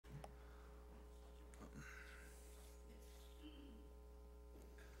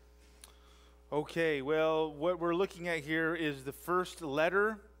Okay, well, what we're looking at here is the first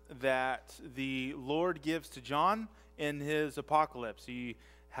letter that the Lord gives to John in his apocalypse. He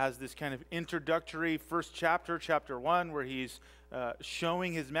has this kind of introductory first chapter, chapter 1, where he's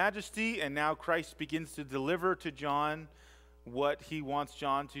showing his majesty, and now Christ begins to deliver to John what he wants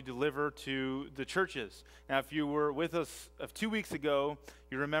John to deliver to the churches. Now, if you were with us 2 weeks ago,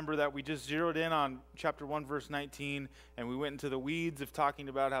 you remember that we just zeroed in on chapter 1, verse 19, and we went into the weeds of talking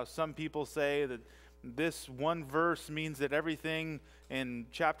about how some people say that this one verse means that everything in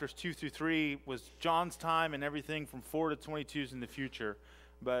chapters 2 through 3 was John's time, and everything from 4 to 22 is in the future.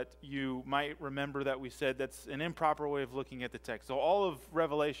 But you might remember that we said that's an improper way of looking at the text. So all of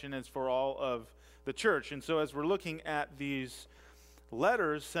Revelation is for all of the church. And so as we're looking at these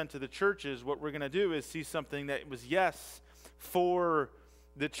letters sent to the churches, what we're going to do is see something that was, yes, for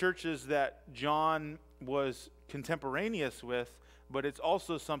the churches that John was contemporaneous with, but it's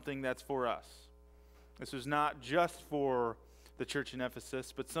also something that's for us. This is not just for the church in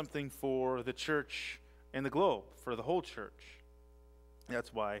Ephesus, but something for the church in the globe, for the whole church.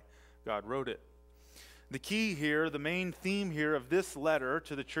 That's why God wrote it. The key here, the main theme here of this letter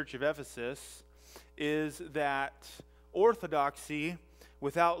to the church of Ephesus is that orthodoxy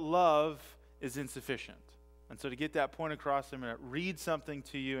without love is insufficient. And so to get that point across, I'm going to read something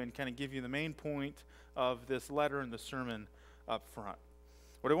to you and kind of give you the main point of this letter and the sermon up front.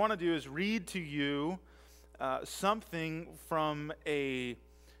 What I want to do is read to you something from a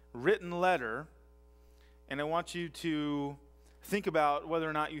written letter, and I want you to think about whether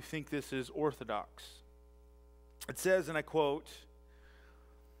or not you think this is orthodox. It says, and I quote,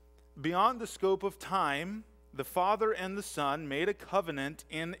 "Beyond the scope of time, the Father and the Son made a covenant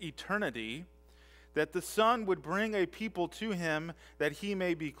in eternity that the Son would bring a people to him that he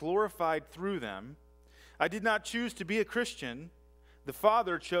may be glorified through them. I did not choose to be a Christian. The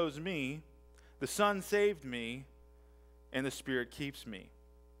Father chose me. The Son saved me, and the Spirit keeps me."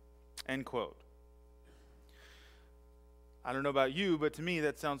 End quote. I don't know about you, but to me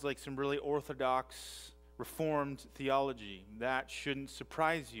that sounds like some really orthodox, Reformed theology. That shouldn't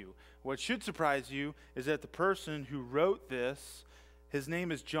surprise you. What should surprise you is that the person who wrote this, his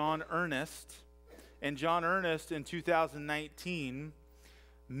name is John Ernest. And John Ernest in 2019,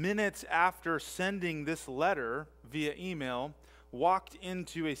 minutes after sending this letter via email, walked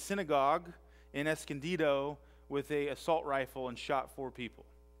into a synagogue in Escondido with an assault rifle and shot 4 people.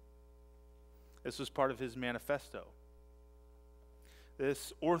 This was part of his manifesto.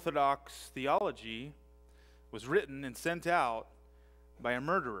 This orthodox theology was written and sent out by a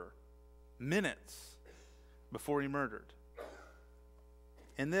murderer minutes before he murdered.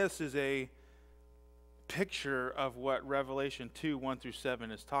 And this is a picture of what Revelation 2, 1 through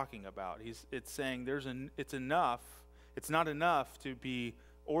 7 is talking about. It's saying it's not enough to be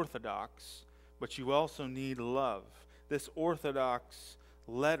orthodox, but you also need love. This orthodox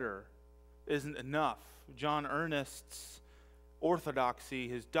letter isn't enough. John Ernest's orthodoxy,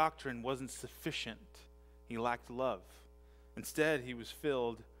 his doctrine, wasn't sufficient. He lacked love. Instead, he was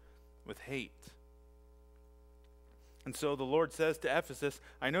filled with hate. And so the Lord says to Ephesus,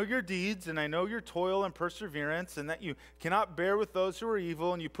 "I know your deeds, and I know your toil and perseverance, and that you cannot bear with those who are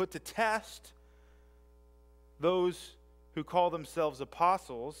evil, and you put to test those who call themselves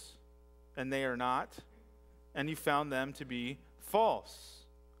apostles, and they are not, and you found them to be false."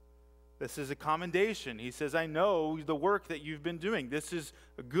 This is a commendation. He says, I know the work that you've been doing. This is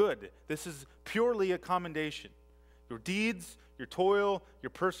good. This is purely a commendation. Your deeds, your toil,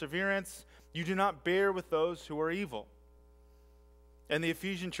 your perseverance, you do not bear with those who are evil. And the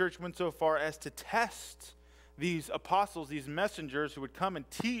Ephesian church went so far as to test these apostles, these messengers who would come and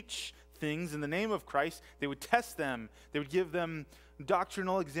teach things in the name of Christ. They would test them. They would give them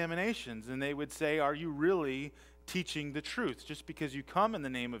doctrinal examinations, and they would say, are you really teaching the truth? Just because you come in the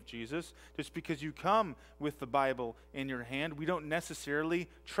name of Jesus, just because you come with the Bible in your hand, we don't necessarily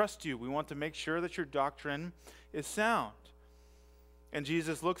trust you. We want to make sure that your doctrine is sound. And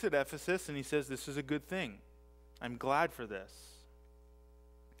Jesus looks at Ephesus and he says, this is a good thing. I'm glad for this.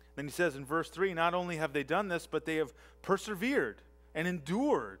 Then he says in verse 3, not only have they done this, but they have persevered and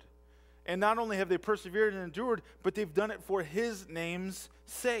endured. And not only have they persevered and endured, but they've done it for his name's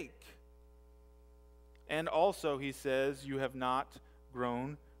sake. And also, he says, you have not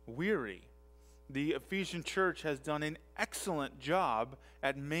grown weary. The Ephesian church has done an excellent job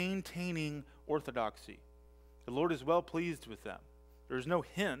at maintaining orthodoxy. The Lord is well pleased with them. There's no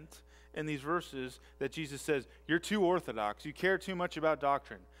hint in these verses that Jesus says, you're too orthodox, you care too much about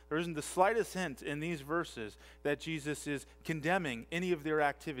doctrine. There isn't the slightest hint in these verses that Jesus is condemning any of their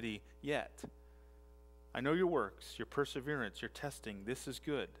activity yet. I know your works, your perseverance, your testing. This is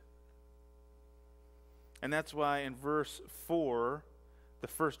good. And that's why in verse 4, the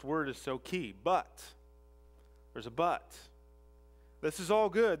first word is so key. But. There's a but. This is all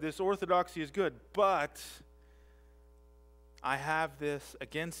good. This orthodoxy is good. But I have this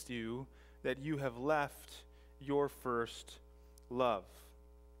against you, that you have left your first love.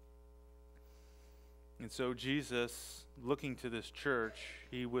 And so Jesus, looking to this church,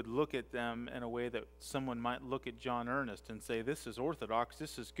 he would look at them in a way that someone might look at John Ernest and say, this is orthodox,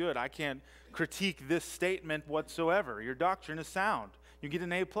 this is good. I can't critique this statement whatsoever. Your doctrine is sound. You get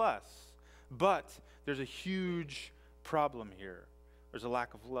an A+. But there's a huge problem here. There's a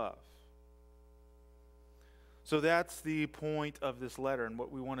lack of love. So that's the point of this letter, and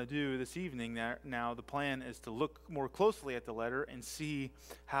what we want to do this evening. Now the plan is to look more closely at the letter and see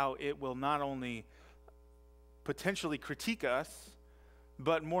how it will not only potentially critique us,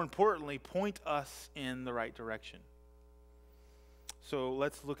 but more importantly, point us in the right direction. So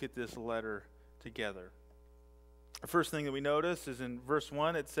let's look at this letter together. The first thing that we notice is in verse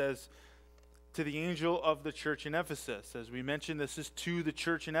 1, it says, to the angel of the church in Ephesus. As we mentioned, this is to the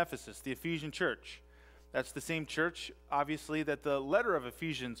church in Ephesus, the Ephesian church. That's the same church, obviously, that the letter of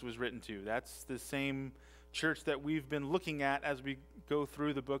Ephesians was written to. That's the same church that we've been looking at as we go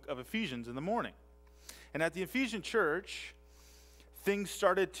through the book of Ephesians in the morning. And at the Ephesian church, things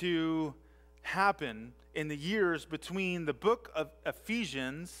started to happen in the years between the book of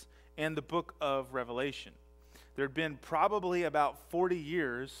Ephesians and the book of Revelation. There had been probably about 40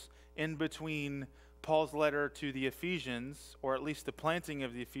 years in between Paul's letter to the Ephesians, or at least the planting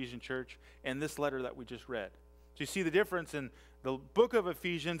of the Ephesian church, and this letter that we just read. So you see the difference in the book of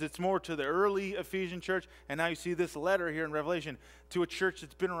Ephesians, it's more to the early Ephesian church, and now you see this letter here in Revelation to a church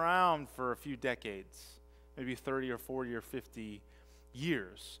that's been around for a few decades, maybe 30 or 40 or 50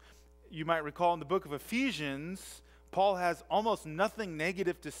 years. You might recall in the book of Ephesians, Paul has almost nothing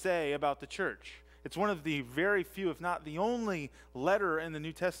negative to say about the church. It's one of the very few, if not the only letter in the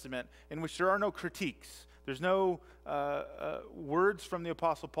New Testament in which there are no critiques. There's no words from the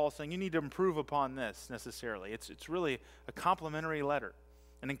Apostle Paul saying you need to improve upon this necessarily. It's really a complimentary letter,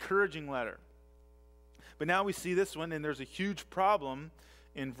 an encouraging letter. But now we see this one, and there's a huge problem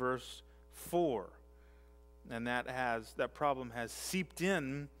in verse 4. And that problem has seeped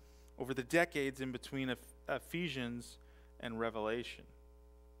in over the decades in between Ephesians and Revelation.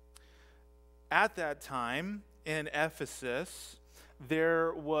 At that time in Ephesus,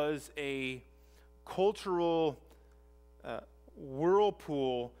 there was a cultural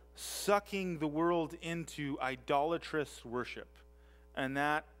whirlpool sucking the world into idolatrous worship. And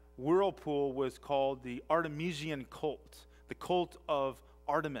that whirlpool was called the Artemisian cult, the cult of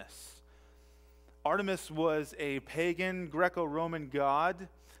Artemis. Artemis was a pagan Greco-Roman god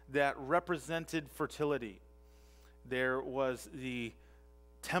that represented fertility. There was the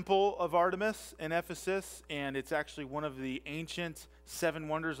Temple of Artemis in Ephesus, and it's actually one of the ancient 7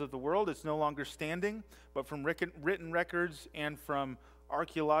 wonders of the world. It's no longer standing, but from written records and from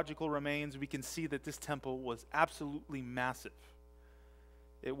archaeological remains, we can see that this temple was absolutely massive.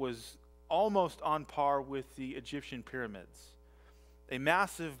 It was almost on par with the Egyptian pyramids. A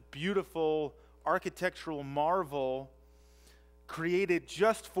massive, beautiful architectural marvel created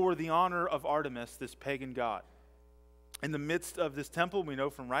just for the honor of Artemis, this pagan god. In the midst of this temple, we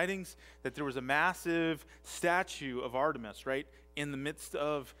know from writings that there was a massive statue of Artemis, right, in the midst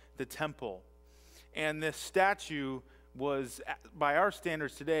of the temple. And this statue was, by our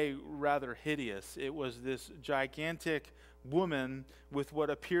standards today, rather hideous. It was this gigantic woman with what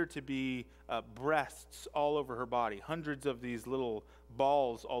appeared to be breasts all over her body, hundreds of these little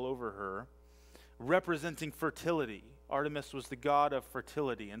balls all over her, representing fertility. Artemis was the god of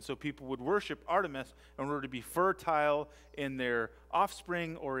fertility, and so people would worship Artemis in order to be fertile in their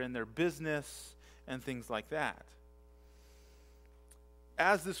offspring or in their business and things like that.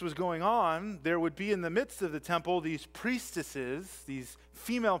 As this was going on, there would be in the midst of the temple these priestesses, these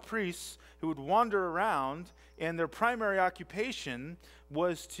female priests who would wander around, and their primary occupation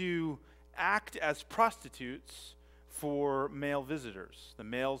was to act as prostitutes for male visitors. The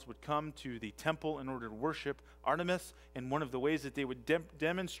males would come to the temple in order to worship Artemis, and one of the ways that they would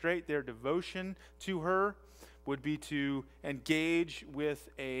demonstrate their devotion to her would be to engage with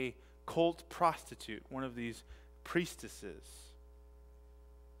a cult prostitute, one of these priestesses.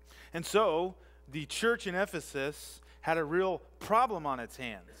 And so the church in Ephesus had a real problem on its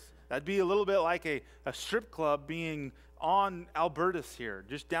hands. That'd be a little bit like a strip club being on Albertus here,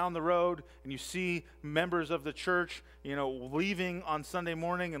 just down the road, and you see members of the church, leaving on Sunday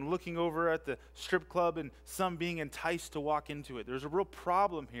morning and looking over at the strip club and some being enticed to walk into it. There's a real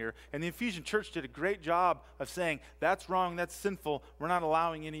problem here, and the Ephesian church did a great job of saying, that's wrong, that's sinful, we're not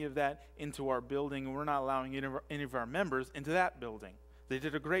allowing any of that into our building, and we're not allowing any of our members into that building. They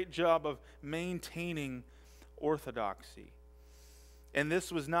did a great job of maintaining orthodoxy. And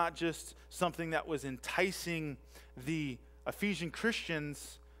this was not just something that was enticing the Ephesian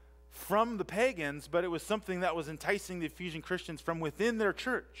Christians from the pagans, but it was something that was enticing the Ephesian Christians from within their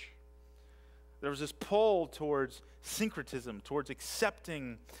church. There was this pull towards syncretism, towards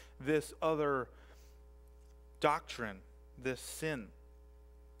accepting this other doctrine, this sin.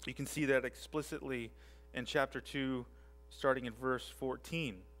 You can see that explicitly in chapter 2, starting in verse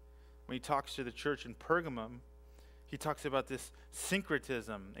 14. When he talks to the church in Pergamum, he talks about this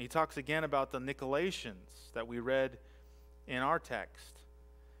syncretism. He talks again about the Nicolaitans that we read in our text.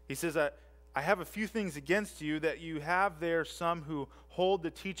 He says, I have a few things against you, that you have there some who hold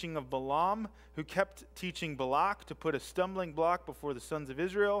the teaching of Balaam, who kept teaching Balak to put a stumbling block before the sons of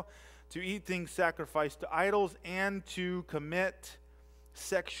Israel, to eat things sacrificed to idols, and to commit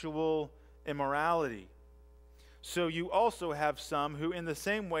sexual immorality. So you also have some who in the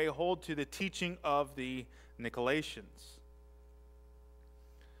same way hold to the teaching of the Nicolaitans.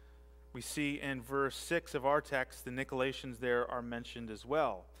 We see in verse 6 of our text, the Nicolaitans there are mentioned as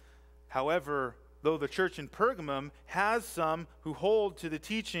well. However, though the church in Pergamum has some who hold to the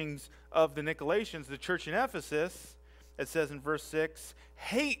teachings of the Nicolaitans, the church in Ephesus, it says in verse 6,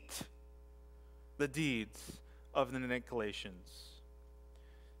 hate the deeds of the Nicolaitans.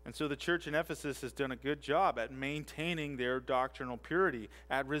 And so the church in Ephesus has done a good job at maintaining their doctrinal purity,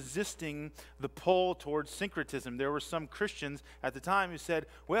 at resisting the pull towards syncretism. There were some Christians at the time who said,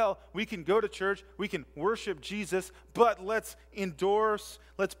 well, we can go to church, we can worship Jesus, but let's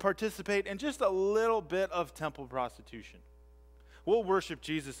participate in just a little bit of temple prostitution. We'll worship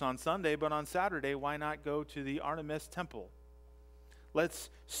Jesus on Sunday, but on Saturday, why not go to the Artemis temple?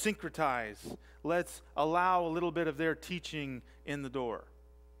 Let's syncretize. Let's allow a little bit of their teaching in the door.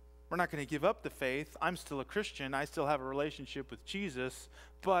 We're not going to give up the faith. I'm still a Christian. I still have a relationship with Jesus.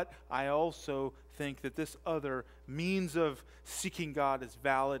 But I also think that this other means of seeking God is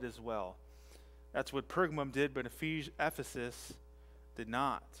valid as well. That's what Pergamum did, but Ephesus did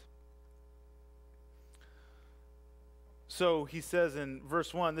not. So he says in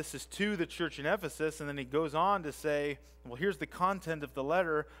verse 1, this is to the church in Ephesus, and then he goes on to say, well, here's the content of the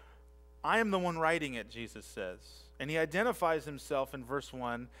letter. I am the one writing it, Jesus says. And he identifies himself in verse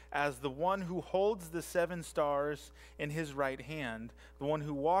 1 as the one who holds the 7 stars in his right hand, the one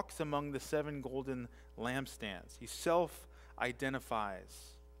who walks among the 7 golden lampstands. He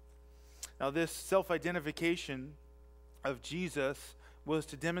self-identifies. Now, this self-identification of Jesus was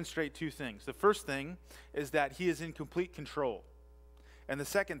to demonstrate 2 things. The first thing is that he is in complete control. And the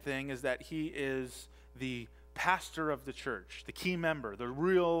second thing is that he is the pastor of the church, the key member, the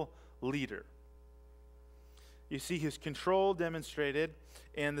real leader. You see his control demonstrated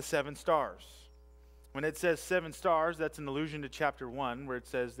in the 7 stars. When it says 7 stars, that's an allusion to chapter 1, where it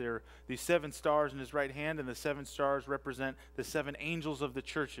says there are these 7 stars in his right hand, and the 7 stars represent the 7 angels of the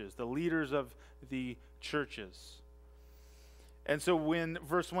churches, the leaders of the churches. And so when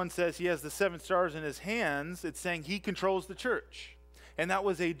verse 1 says he has the 7 stars in his hands, it's saying he controls the church. And that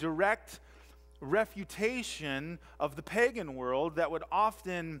was a direct refutation of the pagan world that would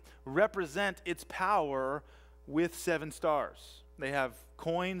often represent its power with 7 stars. They have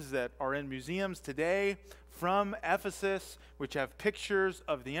coins that are in museums today from Ephesus, which have pictures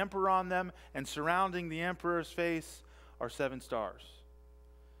of the emperor on them, and surrounding the emperor's face are 7 stars.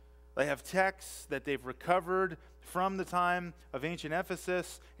 They have texts that they've recovered from the time of ancient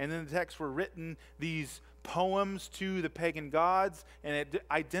Ephesus, and in the texts were written these poems to the pagan gods, and it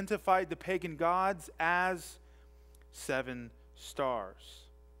identified the pagan gods as 7 stars.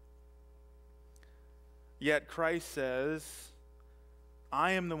 Yet Christ says,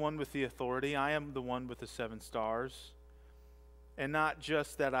 I am the one with the authority, I am the one with the 7 stars. And not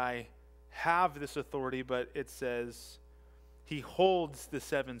just that I have this authority, but it says he holds the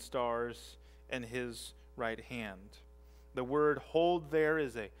 7 stars in his right hand. The word hold there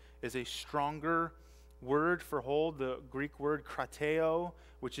is a stronger word for hold, the Greek word krateo,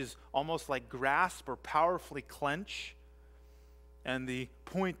 which is almost like grasp or powerfully clench. And the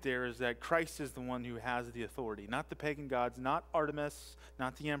point there is that Christ is the one who has the authority, not the pagan gods, not Artemis,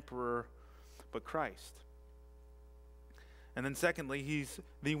 not the emperor, but Christ. And then secondly, he's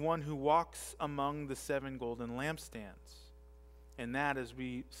the one who walks among the 7 golden lampstands. And that, as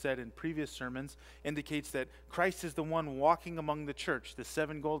we said in previous sermons, indicates that Christ is the one walking among the church. The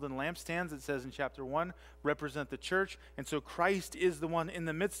 7 golden lampstands, it says in chapter 1, represent the church. And so Christ is the one in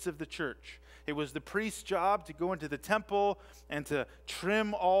the midst of the church. It was the priest's job to go into the temple and to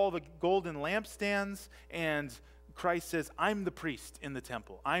trim all the golden lampstands. And Christ says, I'm the priest in the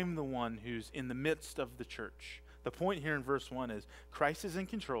temple. I'm the one who's in the midst of the church. The point here in verse 1 is Christ is in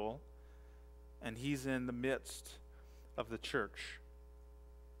control, and he's in the midst of the church.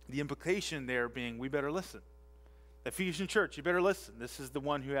 The implication there being, we better listen. Ephesian church, you better listen. This is the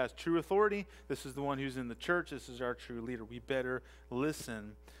one who has true authority. This is the one who's in the church. This is our true leader. We better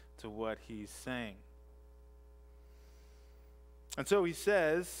listen to what he's saying. And so he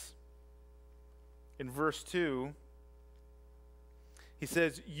says in verse 2, he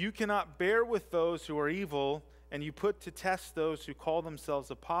says, you cannot bear with those who are evil, and you put to test those who call themselves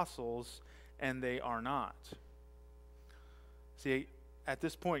apostles, and they are not. See, at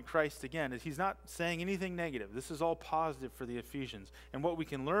this point, Christ, again, he's not saying anything negative. This is all positive for the Ephesians. And what we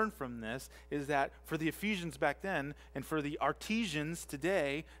can learn from this is that for the Ephesians back then, and for the artisans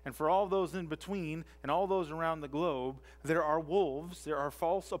today, and for all those in between, and all those around the globe, there are wolves, there are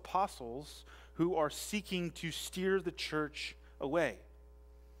false apostles who are seeking to steer the church away.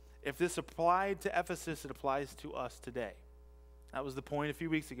 If this applied to Ephesus, it applies to us today. That was the point a few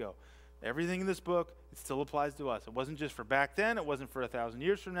weeks ago. Everything in this book, it still applies to us. It wasn't just for back then. It wasn't for 1,000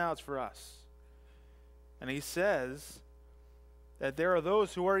 years from now. It's for us. And he says that there are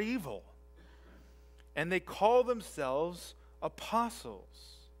those who are evil, and they call themselves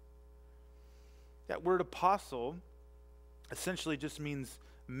apostles. That word apostle essentially just means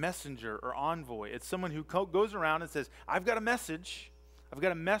messenger or envoy. It's someone who goes around and says, I've got a message. I've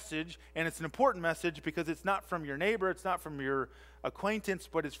got a message, and it's an important message because it's not from your neighbor, it's not from your acquaintance,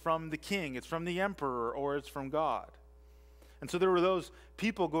 but it's from the king, it's from the emperor, or it's from God. And so there were those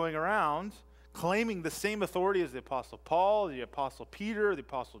people going around claiming the same authority as the Apostle Paul, the Apostle Peter, the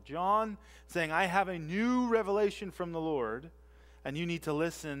Apostle John, saying, I have a new revelation from the Lord, and you need to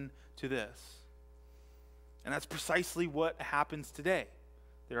listen to this. And that's precisely what happens today.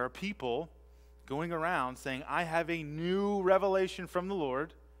 There are people going around saying, I have a new revelation from the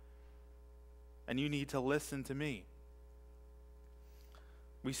Lord, and you need to listen to me.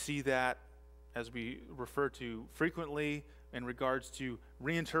 We see that, as we refer to frequently, in regards to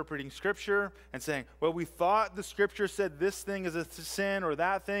reinterpreting Scripture and saying, well, we thought the Scripture said this thing is a sin or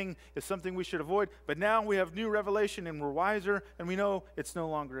that thing is something we should avoid, but now we have new revelation and we're wiser and we know it's no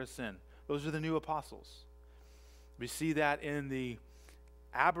longer a sin. Those are the new apostles. We see that in the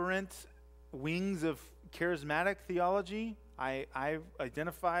aberrant wings of charismatic theology. I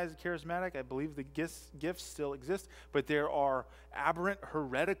identify as charismatic. I believe the gifts still exist, but there are aberrant,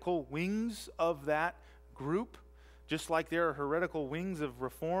 heretical wings of that group, just like there are heretical wings of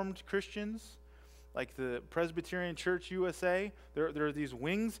Reformed Christians, like the Presbyterian Church USA. There are these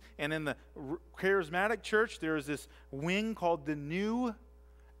wings, and in the charismatic church, there is this wing called the New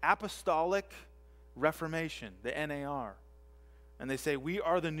Apostolic Reformation, the NAR. And they say, we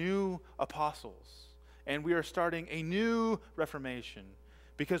are the new apostles, and we are starting a new reformation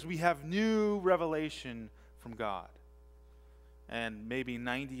because we have new revelation from God. And maybe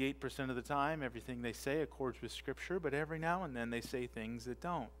 98% of the time, everything they say accords with Scripture, but every now and then they say things that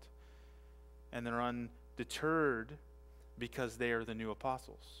don't. And they're undeterred because they are the new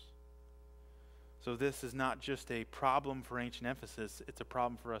apostles. So this is not just a problem for ancient Ephesus, it's a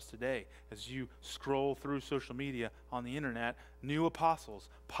problem for us today. As you scroll through social media on the internet, new apostles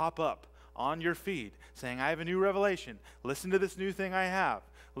pop up on your feed saying, I have a new revelation. Listen to this new thing I have.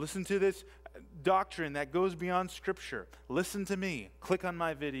 Listen to this doctrine that goes beyond Scripture. Listen to me. Click on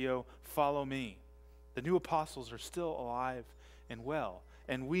my video. Follow me. The new apostles are still alive and well.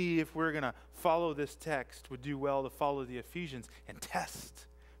 And we, if we're going to follow this text, would do well to follow the Ephesians and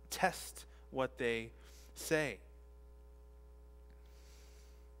test what they say.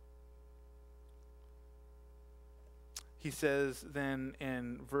 He says then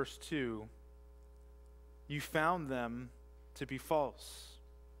in verse 2, you found them to be false.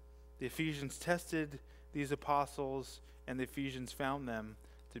 The Ephesians tested these apostles, and the Ephesians found them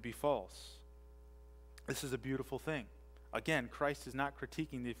to be false. This is a beautiful thing. Again, Christ is not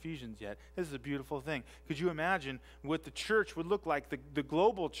critiquing the Ephesians yet. This is a beautiful thing. Could you imagine what the church would look like, the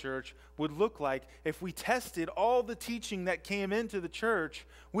global church would look like, if we tested all the teaching that came into the church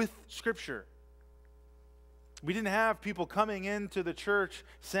with Scripture? We didn't have people coming into the church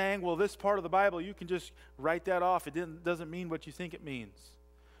saying, well, this part of the Bible, you can just write that off. It doesn't mean what you think it means.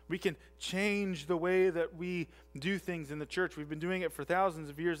 We can change the way that we do things in the church. We've been doing it for thousands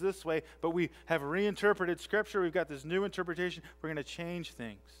of years this way, but we have reinterpreted Scripture. We've got this new interpretation. We're going to change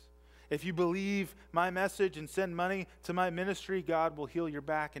things. If you believe my message and send money to my ministry, God will heal your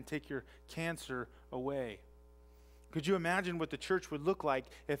back and take your cancer away. Could you imagine what the church would look like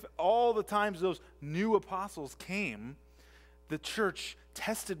if all the times those new apostles came, the church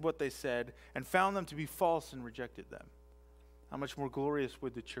tested what they said and found them to be false and rejected them? How much more glorious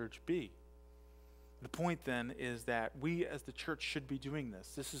would the church be? The point then is that we as the church should be doing this.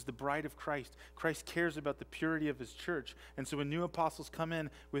 This is the bride of Christ. Christ cares about the purity of his church. And so when new apostles come in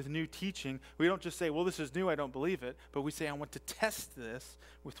with new teaching, we don't just say, well, this is new, I don't believe it. But we say, I want to test this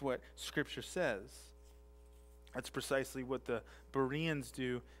with what Scripture says. That's precisely what the Bereans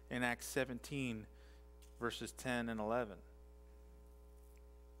do in Acts 17, verses 10 and 11.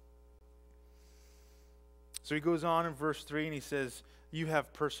 So he goes on in verse 3 and he says, you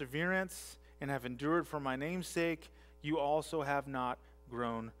have perseverance and have endured for my name's sake. You also have not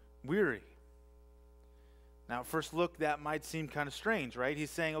grown weary. Now, at first look, that might seem kind of strange, right? He's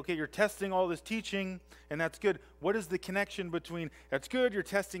saying, okay, you're testing all this teaching, and that's good. What is the connection between, that's good, you're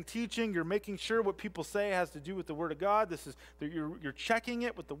testing teaching, you're making sure what people say has to do with the Word of God. This is, you're checking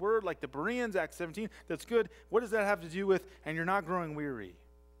it with the Word, like the Bereans, Acts 17. That's good. What does that have to do with, and you're not growing weary?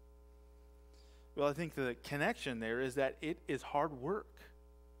 Well, I think the connection there is that it is hard work.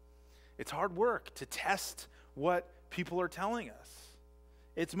 It's hard work to test what people are telling us.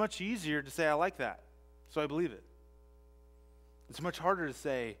 It's much easier to say, I like that, so I believe it. It's much harder to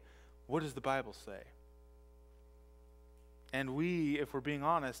say, what does the Bible say? And we, if we're being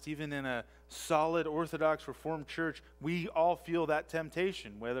honest, even in a solid Orthodox Reformed church, we all feel that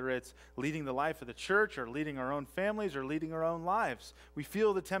temptation, whether it's leading the life of the church or leading our own families or leading our own lives. We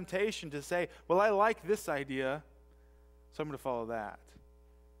feel the temptation to say, well, I like this idea, so I'm going to follow that.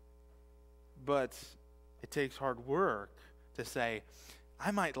 But it takes hard work to say,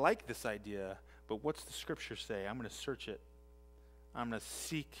 I might like this idea, but what's the Scripture say? I'm going to search it. I'm going to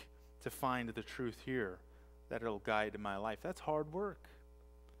seek to find the truth here, that it'll guide my life. That's hard work.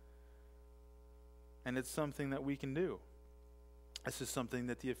 And it's something that we can do. This is something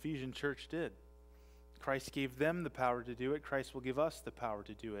that the Ephesian church did. Christ gave them the power to do it. Christ will give us the power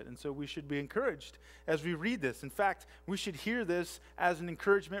to do it. And so we should be encouraged as we read this. In fact, we should hear this as an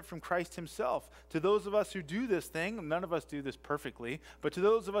encouragement from Christ himself. To those of us who do this thing, none of us do this perfectly, but to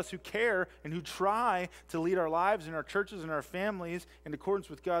those of us who care and who try to lead our lives and our churches and our families in accordance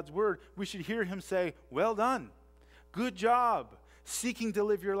with God's word, we should hear him say, well done, good job, seeking to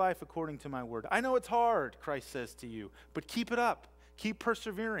live your life according to my word. I know it's hard, Christ says to you, but keep it up. Keep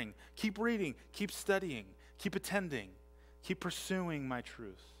persevering, keep reading, keep studying, keep attending, keep pursuing my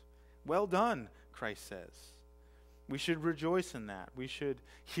truth. Well done, Christ says. We should rejoice in that. We should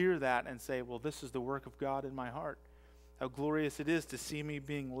hear that and say, well, this is the work of God in my heart. How glorious it is to see me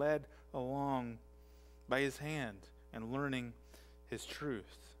being led along by his hand and learning his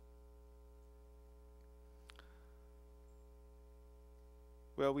truth.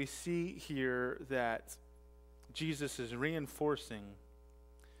 Well, we see here that Jesus is reinforcing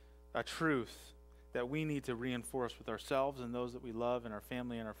a truth that we need to reinforce with ourselves and those that we love and our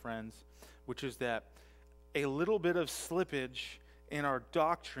family and our friends, which is that a little bit of slippage in our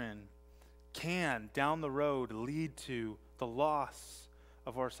doctrine can, down the road, lead to the loss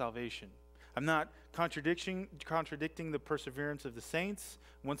of our salvation. I'm not contradicting the perseverance of the saints.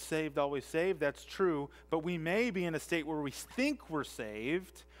 Once saved, always saved. That's true. But we may be in a state where we think we're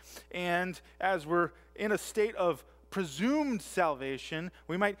saved, and as we're in a state of presumed salvation,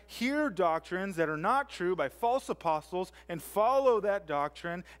 we might hear doctrines that are not true by false apostles and follow that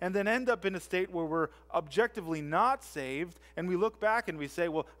doctrine and then end up in a state where we're objectively not saved, and we look back and we say,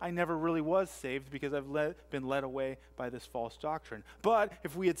 well, I never really was saved because I've been led away by this false doctrine. But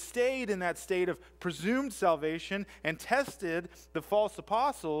if we had stayed in that state of presumed salvation and tested the false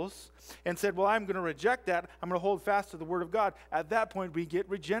apostles and said, well, I'm going to reject that, I'm going to hold fast to the Word of God, at that point we get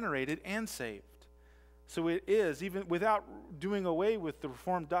regenerated and saved. So it is, even without doing away with the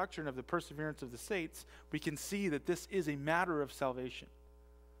Reformed doctrine of the perseverance of the saints, we can see that this is a matter of salvation.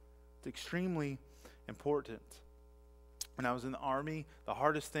 It's extremely important. When I was in the Army, the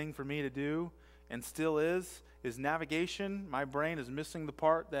hardest thing for me to do, and still is navigation. My brain is missing the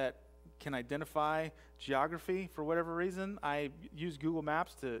part that can identify geography for whatever reason. I use Google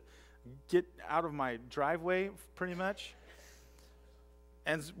Maps to get out of my driveway pretty much.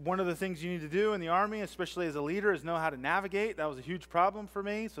 And one of the things you need to do in the Army, especially as a leader, is know how to navigate. That was a huge problem for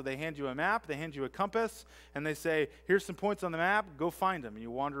me. So they hand you a map, they hand you a compass, and they say, here's some points on the map, go find them. And you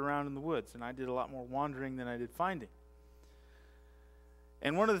wander around in the woods. And I did a lot more wandering than I did finding.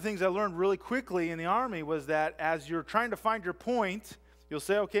 And one of the things I learned really quickly in the Army was that as you're trying to find your point, you'll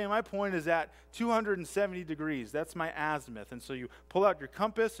say, okay, my point is at 270 degrees. That's my azimuth. And so you pull out your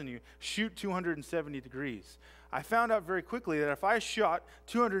compass and you shoot 270 degrees. I found out very quickly that if I shot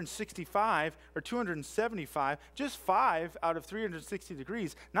 265 or 275, just 5 out of 360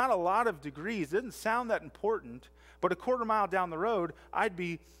 degrees, not a lot of degrees, it didn't sound that important, but a quarter mile down the road, I'd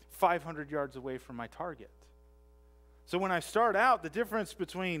be 500 yards away from my target. So when I start out, the difference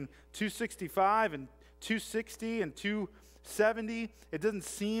between 265 and 260 and 270, it doesn't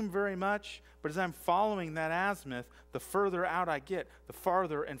seem very much, but as I'm following that azimuth, the further out I get, the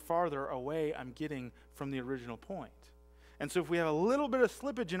farther and farther away I'm getting from the original point. And so if we have a little bit of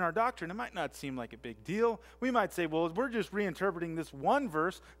slippage in our doctrine, it might not seem like a big deal. We might say, well, we're just reinterpreting this one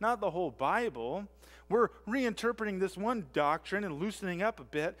verse, not the whole Bible. We're reinterpreting this one doctrine and loosening up a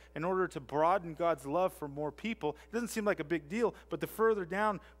bit in order to broaden God's love for more people. It doesn't seem like a big deal, but the further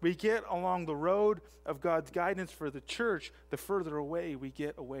down we get along the road of God's guidance for the church, the further away we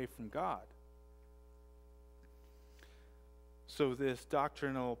get away from God. So this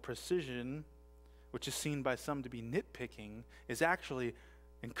doctrinal precision, which is seen by some to be nitpicking, is actually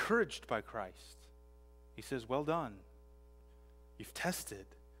encouraged by Christ. He says, well done. You've tested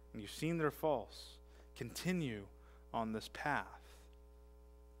and you've seen they're false. Continue on this path.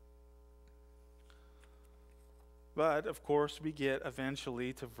 But, of course, we get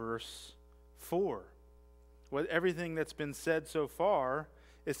eventually to verse 4. Everything that's been said so far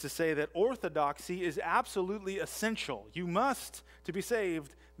is to say that orthodoxy is absolutely essential. You must, to be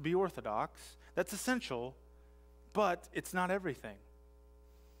saved, be orthodox. That's essential, but it's not everything.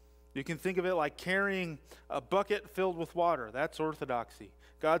 You can think of it like carrying a bucket filled with water. That's orthodoxy.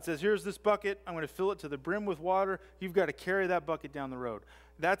 God says, here's this bucket. I'm going to fill it to the brim with water. You've got to carry that bucket down the road.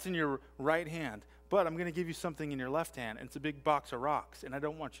 That's in your right hand. But I'm going to give you something in your left hand. And it's a big box of rocks. And I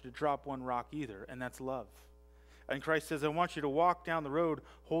don't want you to drop one rock either. And that's love. And Christ says, I want you to walk down the road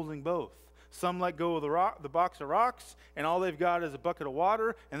holding both. Some let go of the box of rocks, and all they've got is a bucket of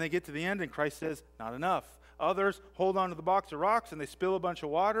water, and they get to the end, and Christ says, not enough. Others hold on to the box of rocks, and they spill a bunch of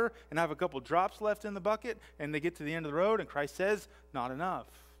water, and have a couple drops left in the bucket, and they get to the end of the road, and Christ says, not enough.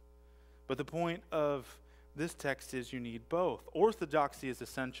 But the point of this text is you need both. Orthodoxy is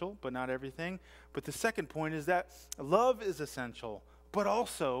essential, but not everything. But the second point is that love is essential, but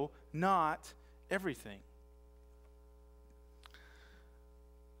also not everything.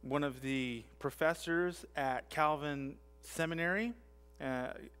 One of the professors at Calvin Seminary,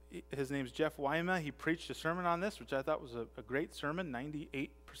 his name's Jeff Wyma, he preached a sermon on this, which I thought was a great sermon, 98%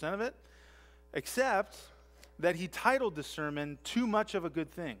 of it, except that he titled the sermon, Too Much of a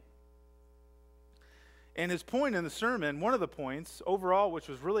Good Thing. And his point in the sermon, one of the points, overall, which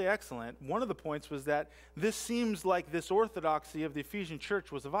was really excellent, one of the points was that this seems like this orthodoxy of the Ephesian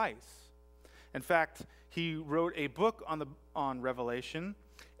church was a vice. In fact, he wrote a book on Revelation,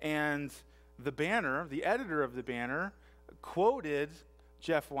 and the Banner, the editor of the Banner, quoted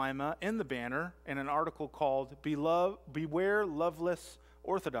Jeff Wyma in the Banner in an article called Beware Loveless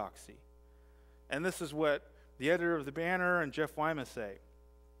Orthodoxy. And this is what the editor of the Banner and Jeff Wyma say.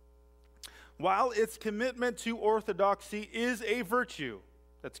 While its commitment to orthodoxy is a virtue,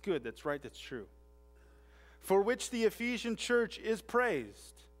 that's good, that's right, that's true, for which the Ephesian church is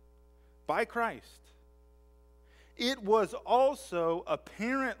praised by Christ, it was also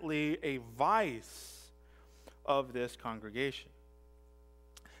apparently a vice of this congregation.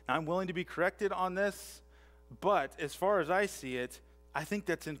 Now, I'm willing to be corrected on this, but as far as I see it, I think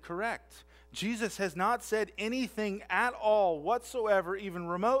that's incorrect. Jesus has not said anything at all whatsoever, even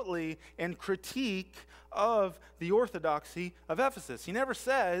remotely, in critique of the orthodoxy of Ephesus. He never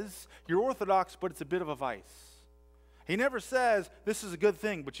says, you're orthodox, but it's a bit of a vice. He never says, this is a good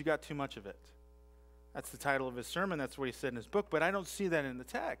thing, but you got too much of it. That's the title of his sermon. That's what he said in his book, but I don't see that in the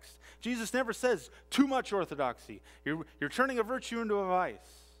text. Jesus never says too much orthodoxy. You're turning a virtue into a vice.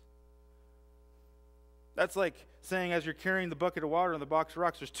 That's like saying as you're carrying the bucket of water in the box of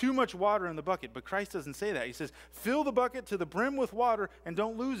rocks, there's too much water in the bucket, but Christ doesn't say that. He says, fill the bucket to the brim with water and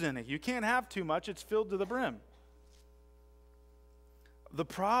don't lose any. You can't have too much. It's filled to the brim. The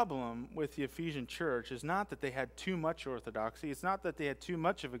problem with the Ephesian church is not that they had too much orthodoxy. It's not that they had too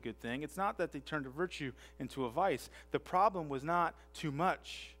much of a good thing. It's not that they turned a virtue into a vice. The problem was not too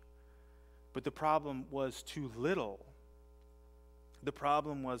much, but the problem was too little. The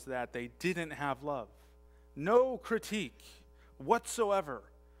problem was that they didn't have love. No critique whatsoever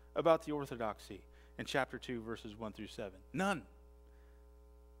about the orthodoxy in chapter 2, verses 1 through 7. None.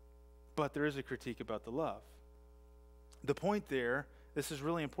 But there is a critique about the love. The point there, this is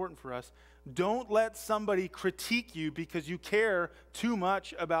really important for us, don't let somebody critique you because you care too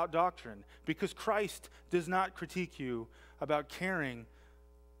much about doctrine, because Christ does not critique you about caring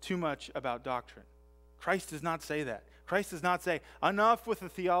too much about doctrine. Christ does not say that. Christ does not say, enough with the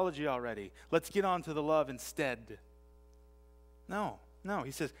theology already. Let's get on to the love instead. No.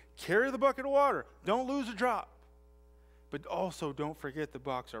 He says, carry the bucket of water. Don't lose a drop. But also don't forget the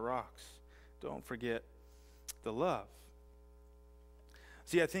box of rocks. Don't forget the love.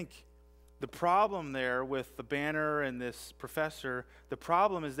 See, I think the problem there with the banner and this professor, the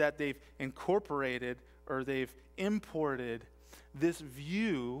problem is that they've incorporated or they've imported this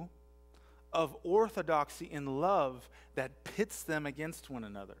view of orthodoxy in love that pits them against one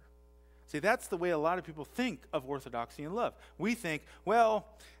another. See, that's the way a lot of people think of orthodoxy and love. We think, well,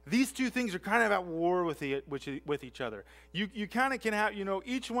 these two things are kind of at war with each other. You kind of can have,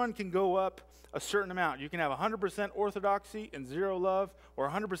 each one can go up a certain amount. You can have 100% orthodoxy and zero love, or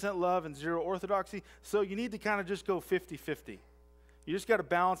 100% love and zero orthodoxy. So you need to kind of just go 50-50. You just got to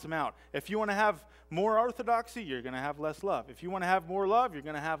balance them out. If you want to have more orthodoxy, you're going to have less love. If you want to have more love, you're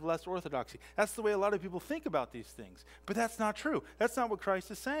going to have less orthodoxy. That's the way a lot of people think about these things. But that's not true. That's not what Christ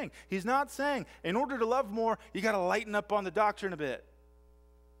is saying. He's not saying, in order to love more, you got to lighten up on the doctrine a bit.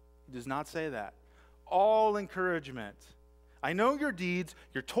 He does not say that. All encouragement. I know your deeds,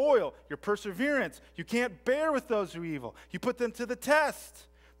 your toil, your perseverance. You can't bear with those who are evil. You put them to the test.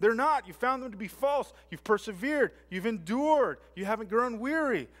 They're not. You found them to be false. You've persevered. You've endured. You haven't grown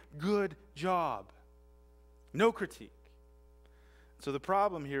weary. Good job. No critique. So the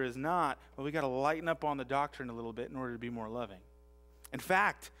problem here is not, well, we got to lighten up on the doctrine a little bit in order to be more loving. In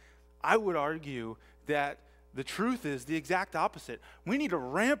fact, I would argue that the truth is the exact opposite. We need to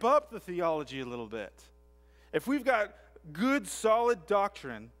ramp up the theology a little bit. If we've got good, solid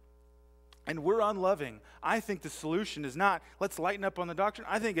doctrine, and we're unloving, I think the solution is not, let's lighten up on the doctrine.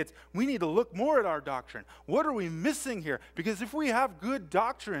 I think it's, we need to look more at our doctrine. What are we missing here? Because if we have good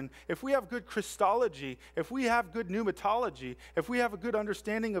doctrine, if we have good Christology, if we have good pneumatology, if we have a good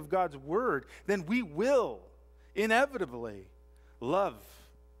understanding of God's word, then we will inevitably love.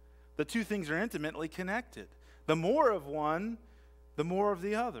 The two things are intimately connected. The more of one, the more of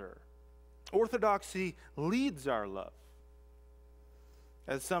the other. Orthodoxy leads our love.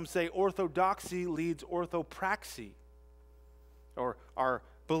 As some say, orthodoxy leads orthopraxy, or our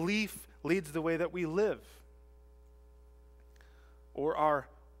belief leads the way that we live, or our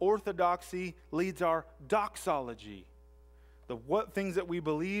orthodoxy leads our doxology. What things that we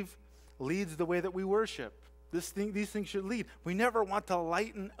believe leads the way that we worship. These things should lead. We never want to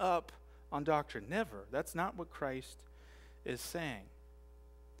lighten up on doctrine. Never. That's not what Christ is saying.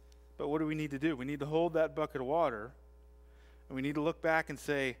 But what do we need to do? We need to hold that bucket of water. And we need to look back and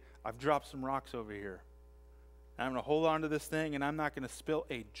say, I've dropped some rocks over here. And I'm going to hold on to this thing, and I'm not going to spill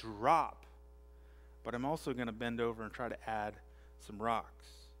a drop. But I'm also going to bend over and try to add some rocks.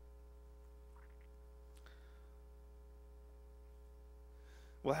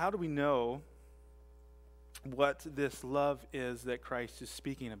 Well, how do we know what this love is that Christ is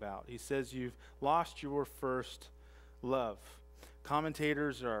speaking about? He says you've lost your first love.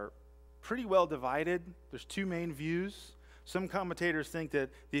 Commentators are pretty well divided. There's two main views. Some commentators think that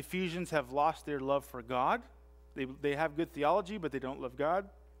the Ephesians have lost their love for God. They have good theology, but they don't love God.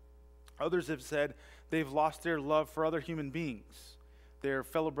 Others have said they've lost their love for other human beings, their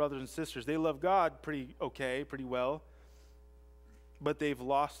fellow brothers and sisters. They love God pretty well, but they've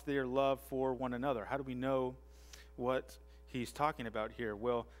lost their love for one another. How do we know what he's talking about here?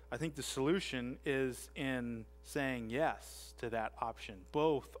 Well, I think the solution is in saying yes to that option.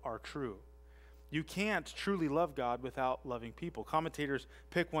 Both are true. You can't truly love God without loving people. Commentators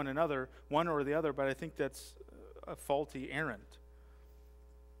pick one or the other, but I think that's a faulty errand.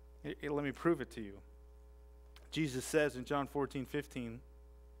 Let me prove it to you. Jesus says in John 14:15,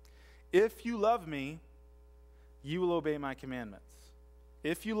 if you love me, you will obey my commandments.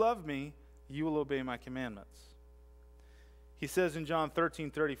 If you love me, you will obey my commandments. He says in John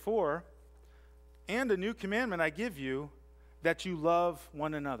 13:34, and a new commandment I give you, that you love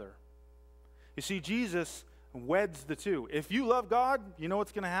one another. You see, Jesus weds the two. If you love God, you know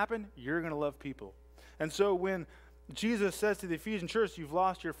what's going to happen? You're going to love people. And so when Jesus says to the Ephesian church, you've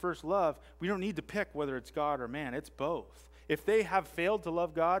lost your first love, we don't need to pick whether it's God or man. It's both. If they have failed to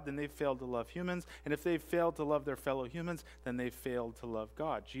love God, then they've failed to love humans. And if they've failed to love their fellow humans, then they've failed to love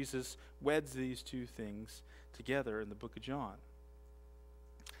God. Jesus weds these two things together in the book of John.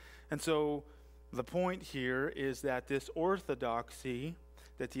 And so the point here is that this orthodoxy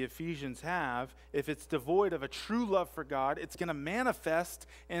that the Ephesians have, if it's devoid of a true love for God, it's going to manifest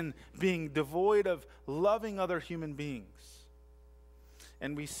in being devoid of loving other human beings.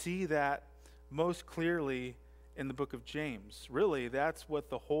 And we see that most clearly in the book of James. Really, that's what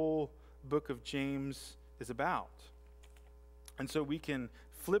the whole book of James is about. And so we can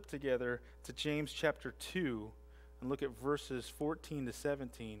flip together to James chapter 2 and look at verses 14 to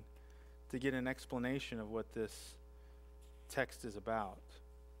 17 to get an explanation of what this text is about.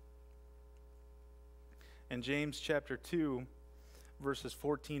 In James chapter 2, verses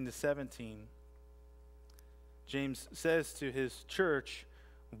 14 to 17, James says to his church,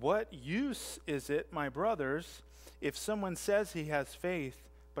 "What use is it, my brothers, if someone says he has faith,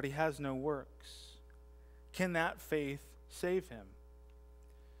 but he has no works? Can that faith save him?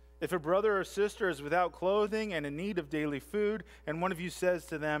 If a brother or sister is without clothing and in need of daily food, and one of you says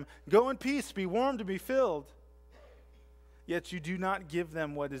to them, 'Go in peace, be warmed and be filled,' yet you do not give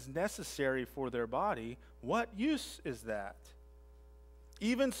them what is necessary for their body, what use is that?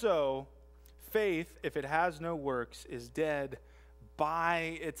 Even so, faith, if it has no works, is dead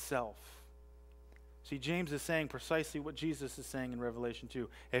by itself." See, James is saying precisely what Jesus is saying in Revelation 2.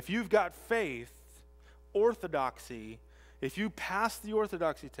 If you've got faith, orthodoxy, if you pass the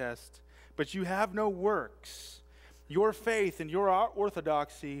orthodoxy test, but you have no works, your faith and your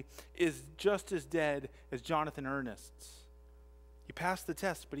orthodoxy is just as dead as Jonathan Ernest's. He passed the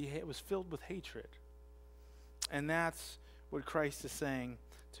test, but he was filled with hatred. And that's what Christ is saying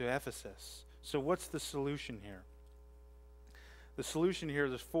to Ephesus. So what's the solution here? The solution here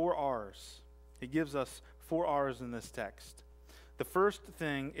is 4 R's. He gives us 4 R's in this text. The first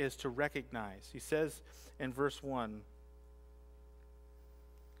thing is to recognize. He says in verse 1,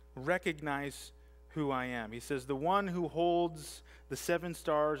 "Recognize who I am." He says, "The one who holds the 7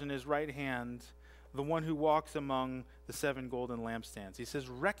 stars in his right hand, the one who walks among the 7 golden lampstands." He says,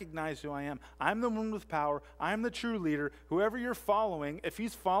 recognize who I am. I'm the one with power. I'm the true leader. Whoever you're following, if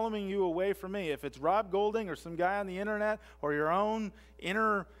he's following you away from me, if it's Rob Golding or some guy on the internet or your own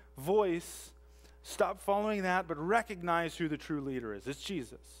inner voice, stop following that, but recognize who the true leader is. It's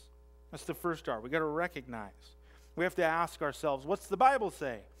Jesus. That's the first R. We got to recognize. We have to ask ourselves, what's the Bible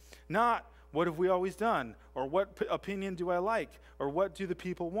say? Not, what have we always done? Or what opinion do I like? Or what do the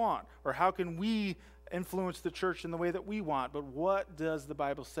people want? Or how can we influence the church in the way that we want? But what does the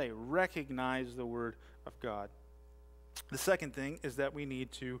Bible say? Recognize the Word of God. The second thing is that we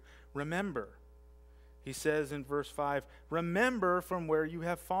need to remember. He says in verse 5, "Remember from where you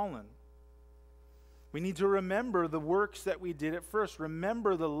have fallen." We need to remember the works that we did at first.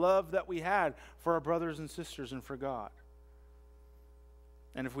 Remember the love that we had for our brothers and sisters and for God.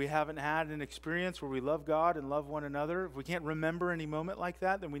 And if we haven't had an experience where we love God and love one another, if we can't remember any moment like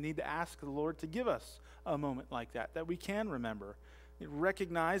that, then we need to ask the Lord to give us a moment like that we can remember. We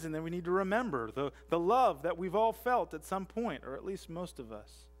recognize, and then we need to remember the love that we've all felt at some point, or at least most of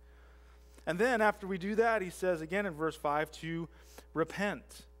us. And then after we do that, he says again in verse 5 to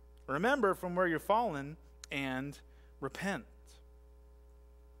repent. Remember from where you're fallen and repent.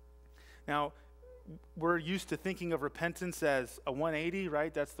 Now, we're used to thinking of repentance as a 180,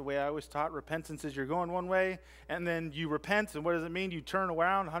 right? That's the way I was taught. Repentance is you're going one way, and then you repent, and what does it mean? You turn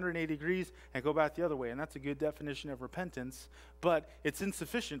around 180 degrees and go back the other way, and that's a good definition of repentance, but it's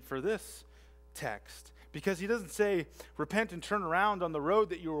insufficient for this text, because he doesn't say repent and turn around on the road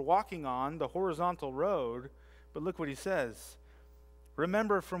that you were walking on, the horizontal road, but look what he says.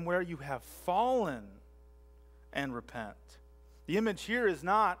 Remember from where you have fallen and repent. The image here is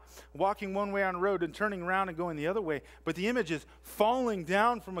not walking one way on a road and turning around and going the other way, but the image is falling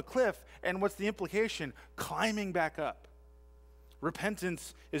down from a cliff, and what's the implication? Climbing back up.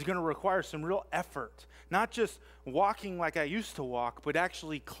 Repentance is going to require some real effort, not just walking like I used to walk, but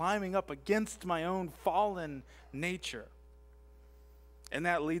actually climbing up against my own fallen nature. And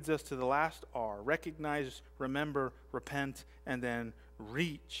that leads us to the last R. Recognize, remember, repent, and then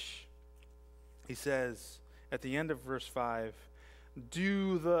reach. He says at the end of verse 5,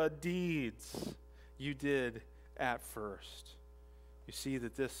 do the deeds you did at first. You see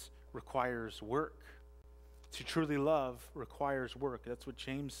that this requires work. To truly love requires work. That's what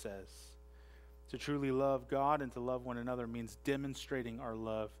James says. To truly love God and to love one another means demonstrating our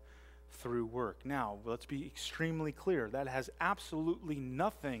love through work. Now, let's be extremely clear. That has absolutely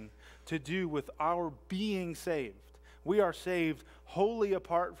nothing to do with our being saved. We are saved wholly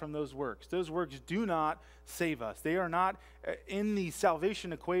apart from those works. Those works do not save us. They are not in the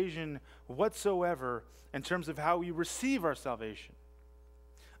salvation equation whatsoever in terms of how we receive our salvation.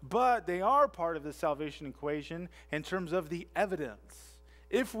 But they are part of the salvation equation in terms of the evidence.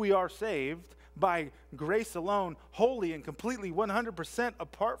 If we are saved, by grace alone, wholly and completely 100%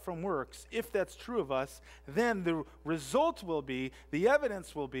 apart from works, if that's true of us, then the result will be, the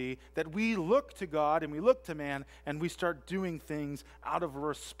evidence will be that we look to God and we look to man and we start doing things out of a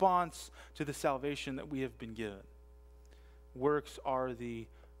response to the salvation that we have been given. Works are the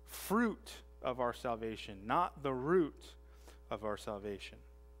fruit of our salvation, not the root of our salvation.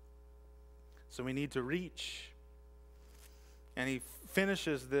 So we need to reach. And he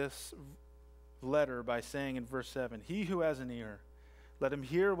finishes this letter by saying in verse 7, "He who has an ear, let him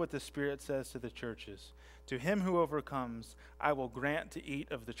hear what the Spirit says to the churches. To him who overcomes, I will grant to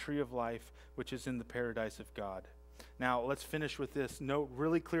eat of the tree of life, which is in the paradise of God." Now, let's finish with this note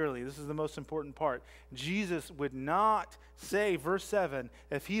really clearly. This is the most important part. Jesus would not say, verse 7,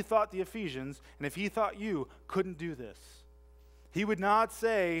 if he thought the Ephesians and if he thought you couldn't do this. He would not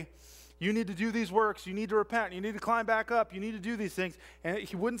say, you need to do these works, you need to repent, you need to climb back up, you need to do these things. And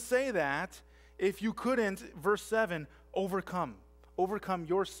he wouldn't say that if you couldn't, verse 7, overcome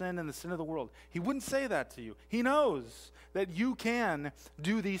your sin and the sin of the world. He wouldn't say that to you. He knows that you can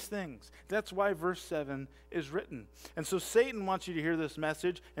do these things. That's why verse 7 is written. And so Satan wants you to hear this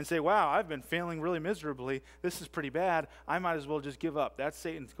message and say, wow, I've been failing really miserably. This is pretty bad. I might as well just give up. That's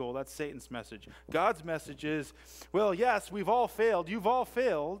Satan's goal. That's Satan's message. God's message is, well, yes, we've all failed. You've all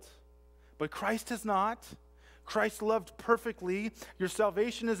failed. But Christ has not. Christ loved perfectly. Your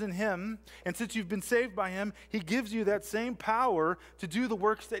salvation is in him. And since you've been saved by him, he gives you that same power to do the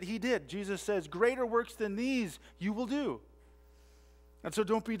works that he did. Jesus says, greater works than these you will do. And so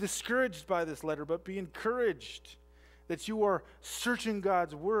don't be discouraged by this letter, but be encouraged that you are searching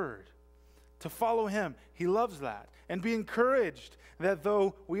God's word to follow him. He loves that. And be encouraged that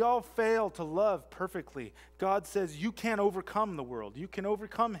though we all fail to love perfectly, God says you can overcome the world. You can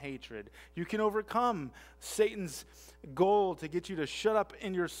overcome hatred. You can overcome Satan's goal to get you to shut up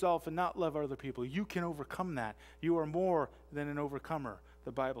in yourself and not love other people. You can overcome that. You are more than an overcomer,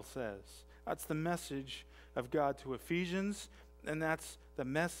 the Bible says. That's the message of God to Ephesians, and that's the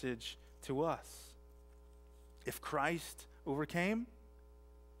message to us. If Christ overcame,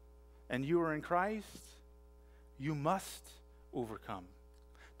 and you are in Christ, you must overcome.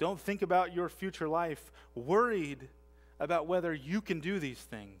 Don't think about your future life worried about whether you can do these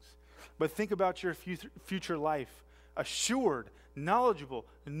things, but think about your future life assured, knowledgeable,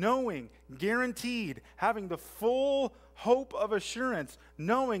 knowing, guaranteed, having the full hope of assurance,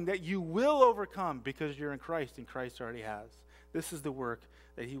 knowing that you will overcome because you're in Christ and Christ already has. This is the work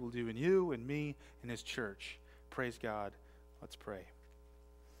that he will do in you and me and his church. Praise God. Let's pray.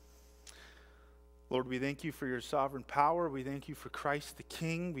 Lord, we thank you for your sovereign power. We thank you for Christ the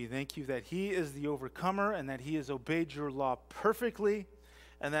King. We thank you that he is the overcomer and that he has obeyed your law perfectly,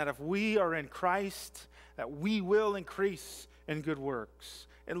 and that if we are in Christ, that we will increase in good works.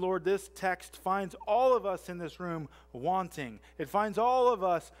 And Lord, this text finds all of us in this room wanting. It finds all of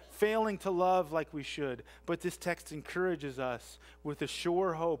us failing to love like we should. But this text encourages us with a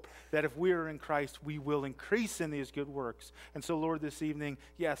sure hope that if we are in Christ, we will increase in these good works. And so, Lord, this evening,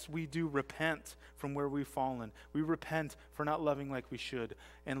 yes, we do repent from where we've fallen. We repent for not loving like we should.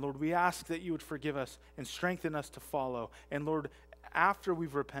 And Lord, we ask that you would forgive us and strengthen us to follow. And Lord, after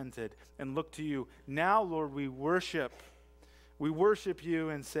we've repented and looked to you, now, Lord, we worship you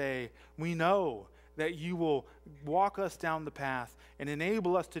and say, we know that you will walk us down the path and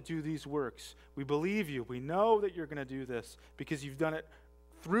enable us to do these works. We believe you. We know that you're going to do this because you've done it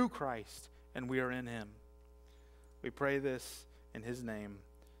through Christ and we are in him. We pray this in his name.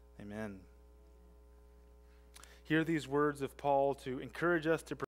 Amen. Hear these words of Paul to encourage us to